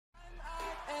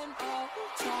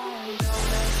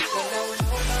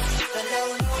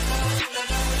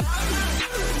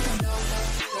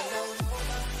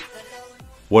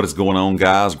What is going on,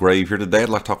 guys? Grave here. Today I'd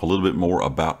like to talk a little bit more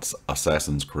about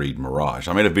Assassin's Creed Mirage.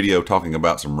 I made a video talking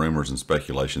about some rumors and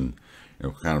speculation,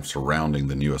 kind of surrounding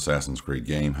the new Assassin's Creed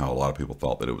game, how a lot of people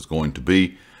thought that it was going to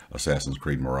be Assassin's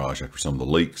Creed Mirage after some of the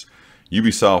leaks.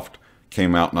 Ubisoft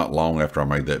came out not long after I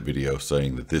made that video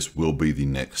saying that this will be the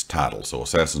next title. So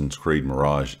Assassin's Creed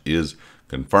Mirage is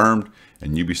confirmed,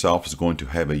 and Ubisoft is going to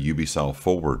have a Ubisoft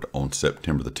Forward on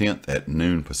September the 10th at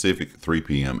noon Pacific, 3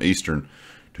 p.m. Eastern,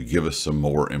 to give us some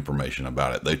more information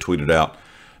about it. They tweeted out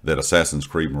that Assassin's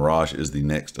Creed Mirage is the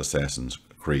next Assassin's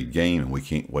Creed game, and we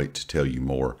can't wait to tell you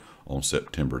more on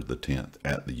September the 10th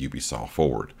at the Ubisoft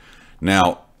Forward.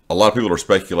 Now, a lot of people are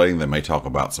speculating they may talk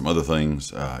about some other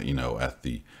things, at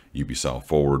the Ubisoft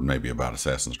Forward, maybe about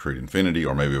Assassin's Creed Infinity,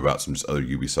 or maybe about some other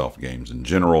Ubisoft games in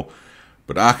general.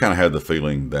 But I kind of have the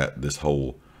feeling that this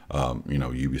whole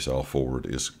Ubisoft Forward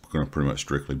is going to pretty much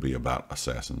strictly be about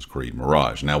Assassin's Creed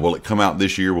Mirage. Now, will it come out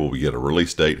this year? Will we get a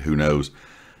release date? Who knows?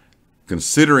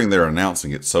 Considering they're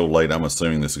announcing it so late, I'm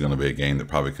assuming this is going to be a game that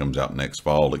probably comes out next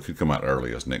fall. It could come out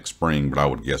early as next spring, but I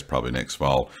would guess probably next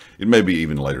fall. It may be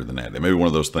even later than that. It may be one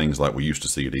of those things like we used to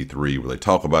see at E3 where they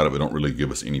talk about it but don't really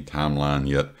give us any timeline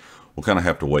yet. We'll kind of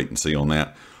have to wait and see on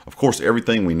that. Of course,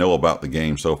 everything we know about the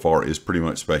game so far is pretty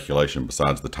much speculation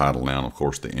besides the title now, and of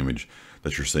course the image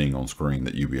that you're seeing on screen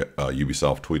that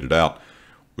Ubisoft tweeted out.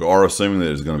 We are assuming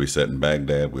that it's going to be set in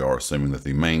Baghdad. We are assuming that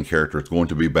the main character is going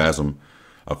to be Basim,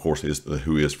 of course,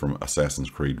 who is from Assassin's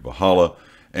Creed Valhalla.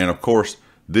 And of course,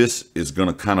 this is going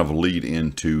to kind of lead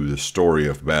into the story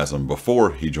of Basim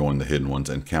before he joined the Hidden Ones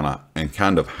and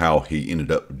kind of how he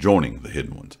ended up joining the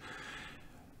Hidden Ones.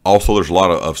 Also, there's a lot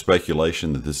of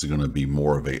speculation that this is going to be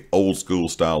more of a old school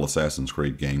style Assassin's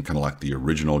Creed game, kind of like the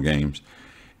original games.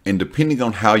 And depending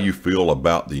on how you feel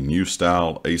about the new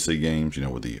style AC games,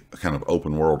 with the kind of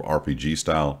open world RPG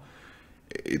style,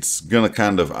 it's going to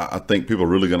kind of, I think people are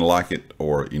really going to like it.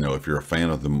 Or, if you're a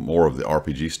fan of more of the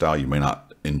RPG style, you may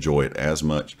not enjoy it as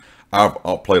much.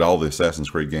 I've played all the Assassin's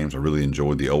Creed games. I really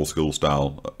enjoyed the old school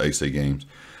style AC games.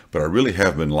 But I really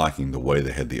have been liking the way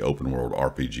they had the open world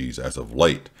RPGs as of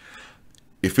late.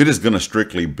 If it is going to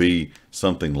strictly be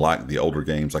something like the older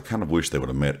games, I kind of wish they would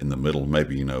have met in the middle.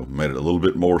 Maybe, made it a little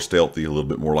bit more stealthy, a little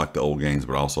bit more like the old games,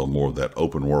 but also more of that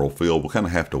open world feel. We'll kind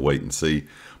of have to wait and see.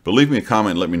 But leave me a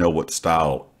comment and let me know what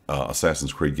style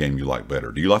Assassin's Creed game you like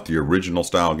better. Do you like the original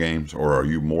style games, or are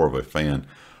you more of a fan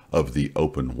of the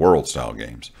open world style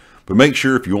games? But make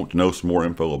sure, if you want to know some more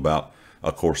info about,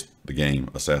 of course, the game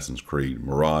Assassin's Creed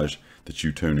Mirage, that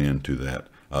you tune in to that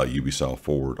Ubisoft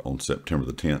Forward on September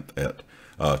the 10th at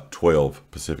 12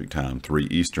 Pacific time, 3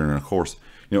 Eastern. And of course,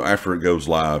 after it goes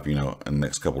live, in the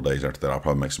next couple of days after that, I'll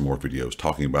probably make some more videos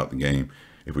talking about the game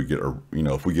if we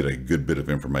get a good bit of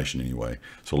information anyway.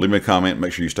 So leave me a comment.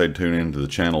 Make sure you stay tuned into the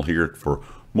channel here for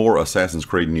more Assassin's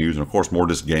Creed news, and of course more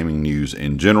just gaming news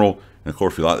in general. And of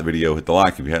course, if you like the video, hit the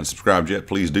like. If you haven't subscribed yet,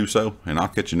 please do so, and I'll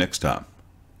catch you next time.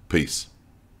 Peace.